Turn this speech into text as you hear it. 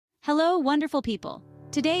Hello, wonderful people.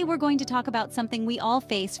 Today we're going to talk about something we all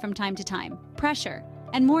face from time to time, pressure,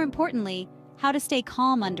 and more importantly, how to stay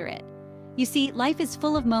calm under it. You see, life is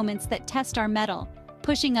full of moments that test our mettle,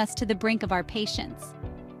 pushing us to the brink of our patience.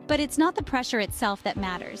 But it's not the pressure itself that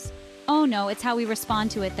matters. Oh no, it's how we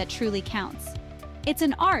respond to it that truly counts. It's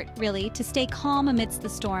an art, really, to stay calm amidst the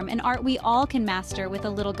storm, an art we all can master with a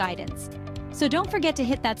little guidance. So don't forget to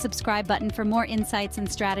hit that subscribe button for more insights and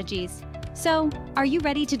strategies. So, are you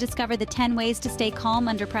ready to discover the 10 ways to stay calm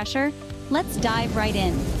under pressure? Let's dive right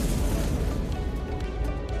in.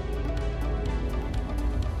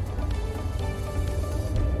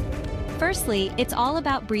 Firstly, it's all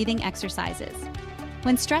about breathing exercises.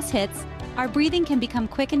 When stress hits, our breathing can become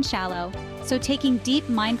quick and shallow, so taking deep,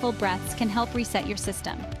 mindful breaths can help reset your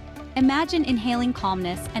system. Imagine inhaling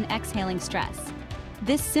calmness and exhaling stress.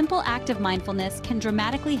 This simple act of mindfulness can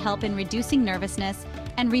dramatically help in reducing nervousness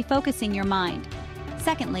and refocusing your mind.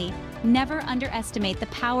 Secondly, never underestimate the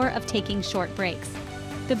power of taking short breaks.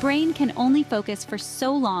 The brain can only focus for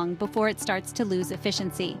so long before it starts to lose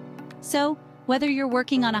efficiency. So, whether you're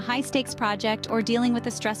working on a high-stakes project or dealing with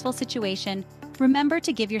a stressful situation, remember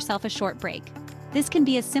to give yourself a short break. This can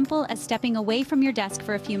be as simple as stepping away from your desk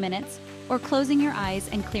for a few minutes or closing your eyes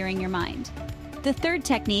and clearing your mind. The third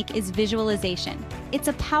technique is visualization. It's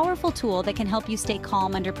a powerful tool that can help you stay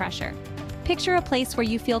calm under pressure. Picture a place where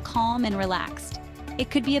you feel calm and relaxed. It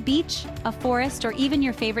could be a beach, a forest, or even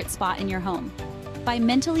your favorite spot in your home. By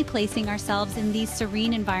mentally placing ourselves in these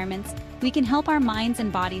serene environments, we can help our minds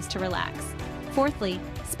and bodies to relax. Fourthly,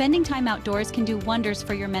 spending time outdoors can do wonders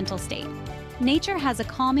for your mental state. Nature has a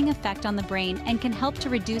calming effect on the brain and can help to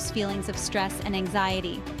reduce feelings of stress and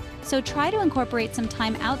anxiety. So try to incorporate some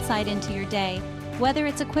time outside into your day, whether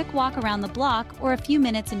it's a quick walk around the block or a few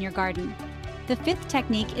minutes in your garden. The fifth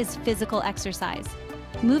technique is physical exercise.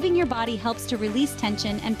 Moving your body helps to release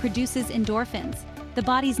tension and produces endorphins, the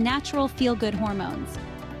body's natural feel-good hormones.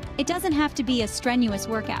 It doesn't have to be a strenuous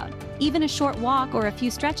workout. Even a short walk or a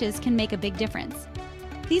few stretches can make a big difference.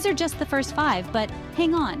 These are just the first 5, but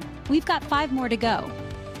hang on, we've got 5 more to go.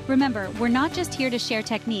 Remember, we're not just here to share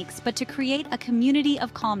techniques, but to create a community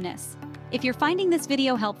of calmness. If you're finding this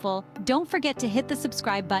video helpful, don't forget to hit the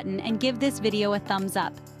subscribe button and give this video a thumbs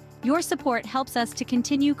up. Your support helps us to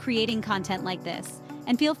continue creating content like this,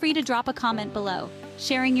 and feel free to drop a comment below,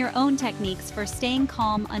 sharing your own techniques for staying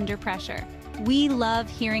calm under pressure. We love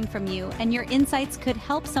hearing from you, and your insights could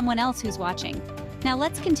help someone else who's watching. Now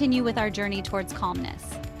let's continue with our journey towards calmness.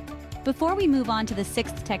 Before we move on to the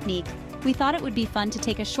 6th technique, we thought it would be fun to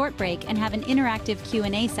take a short break and have an interactive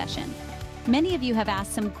Q&A session. Many of you have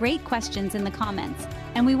asked some great questions in the comments,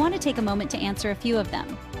 and we want to take a moment to answer a few of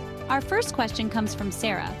them. Our first question comes from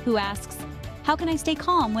Sarah, who asks, "How can I stay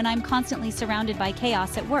calm when I'm constantly surrounded by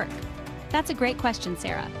chaos at work?" That's a great question,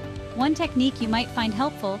 Sarah. One technique you might find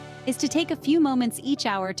helpful is to take a few moments each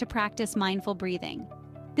hour to practice mindful breathing.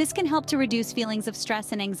 This can help to reduce feelings of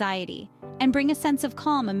stress and anxiety, and bring a sense of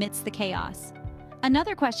calm amidst the chaos.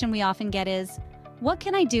 Another question we often get is, what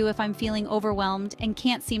can I do if I'm feeling overwhelmed and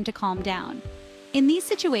can't seem to calm down? In these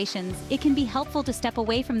situations, it can be helpful to step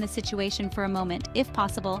away from the situation for a moment, if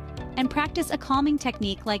possible, and practice a calming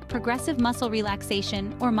technique like progressive muscle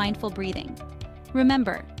relaxation or mindful breathing.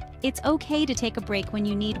 Remember, it's okay to take a break when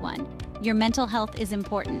you need one. Your mental health is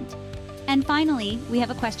important. And finally, we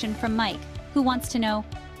have a question from Mike, who wants to know,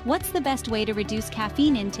 what's the best way to reduce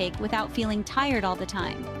caffeine intake without feeling tired all the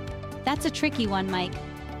time? That's a tricky one, Mike.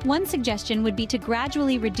 One suggestion would be to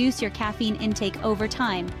gradually reduce your caffeine intake over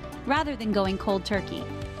time, rather than going cold turkey.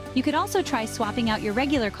 You could also try swapping out your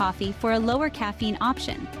regular coffee for a lower caffeine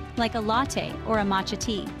option, like a latte or a matcha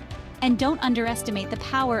tea. And don't underestimate the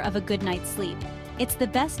power of a good night's sleep. It's the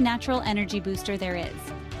best natural energy booster there is.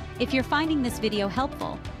 If you're finding this video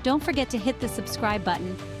helpful, don't forget to hit the subscribe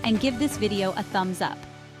button and give this video a thumbs up.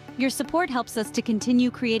 Your support helps us to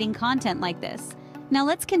continue creating content like this. Now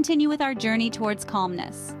let's continue with our journey towards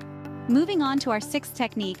calmness. Moving on to our 6th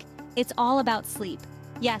technique, it's all about sleep.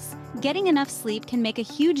 Yes, getting enough sleep can make a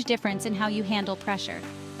huge difference in how you handle pressure.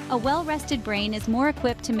 A well-rested brain is more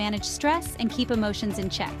equipped to manage stress and keep emotions in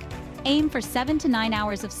check. Aim for 7 to 9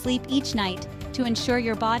 hours of sleep each night to ensure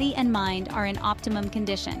your body and mind are in optimum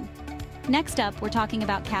condition. Next up, we're talking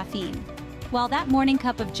about caffeine. While that morning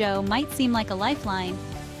cup of joe might seem like a lifeline,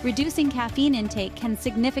 reducing caffeine intake can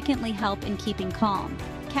significantly help in keeping calm.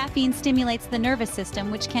 Caffeine stimulates the nervous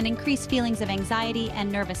system, which can increase feelings of anxiety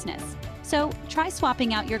and nervousness. So, try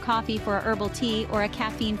swapping out your coffee for a herbal tea or a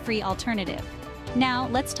caffeine-free alternative. Now,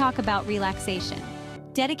 let's talk about relaxation.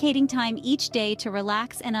 Dedicating time each day to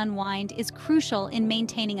relax and unwind is crucial in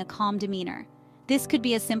maintaining a calm demeanor. This could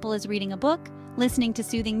be as simple as reading a book, listening to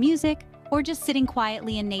soothing music, or just sitting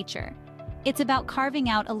quietly in nature. It's about carving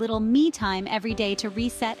out a little me time every day to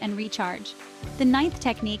reset and recharge. The ninth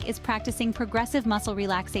technique is practicing progressive muscle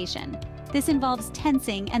relaxation. This involves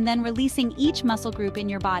tensing and then releasing each muscle group in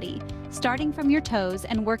your body, starting from your toes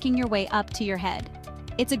and working your way up to your head.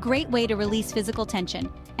 It's a great way to release physical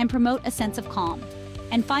tension and promote a sense of calm.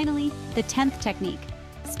 And finally, the 10th technique,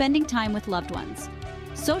 spending time with loved ones.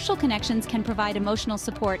 Social connections can provide emotional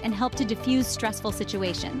support and help to diffuse stressful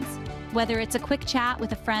situations. Whether it's a quick chat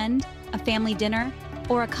with a friend, a family dinner,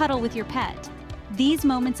 or a cuddle with your pet, these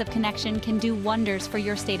moments of connection can do wonders for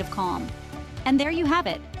your state of calm. And there you have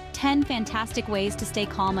it, 10 fantastic ways to stay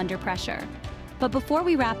calm under pressure. But before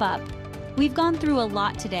we wrap up, we've gone through a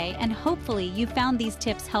lot today, and hopefully you found these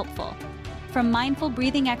tips helpful. From mindful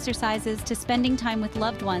breathing exercises to spending time with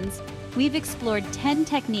loved ones, we've explored 10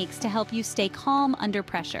 techniques to help you stay calm under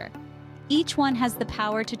pressure. Each one has the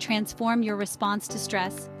power to transform your response to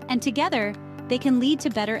stress, and together, they can lead to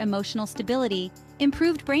better emotional stability,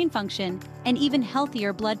 improved brain function, and even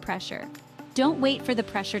healthier blood pressure. Don't wait for the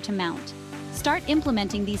pressure to mount. Start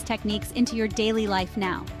implementing these techniques into your daily life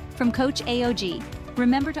now. From Coach AOG,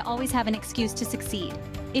 remember to always have an excuse to succeed.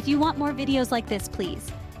 If you want more videos like this,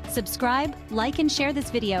 please subscribe, like, and share this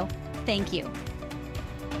video. Thank you.